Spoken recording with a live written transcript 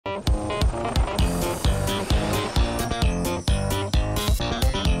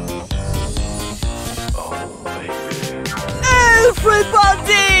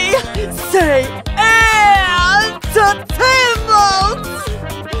Everybody, say entertainment!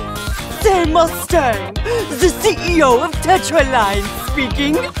 Say Mustang, the CEO of Tetraline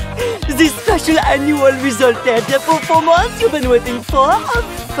speaking. The special annual result data performance you've been waiting for are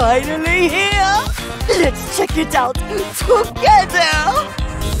finally here. Let's check it out together.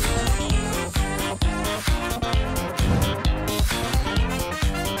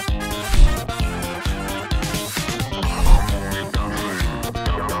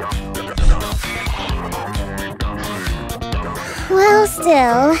 Well,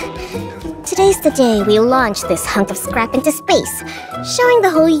 still, today's the day we launch this hunk of scrap into space, showing the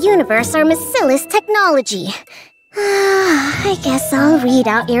whole universe our Musings technology. I guess I'll read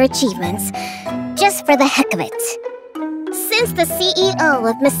out your achievements, just for the heck of it. Since the CEO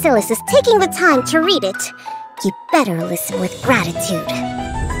of Musings is taking the time to read it, you better listen with gratitude.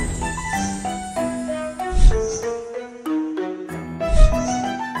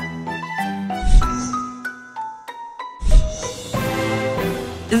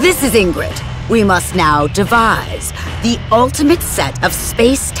 This is Ingrid. We must now devise the ultimate set of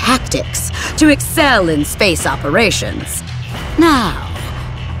space tactics to excel in space operations. Now,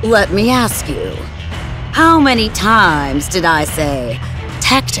 let me ask you, how many times did I say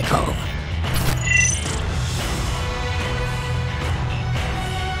tactical?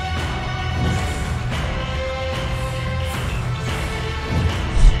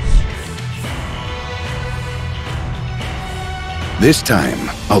 This time,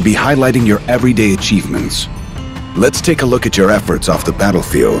 I'll be highlighting your everyday achievements. Let's take a look at your efforts off the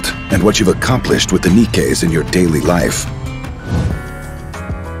battlefield and what you've accomplished with the Nikkes in your daily life.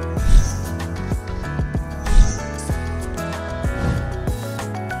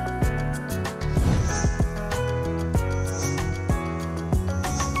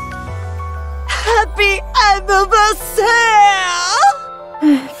 Happy anniversary!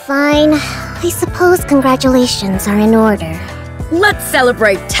 Fine. I suppose congratulations are in order. Let's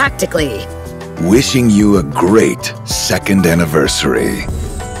celebrate tactically. Wishing you a great second anniversary.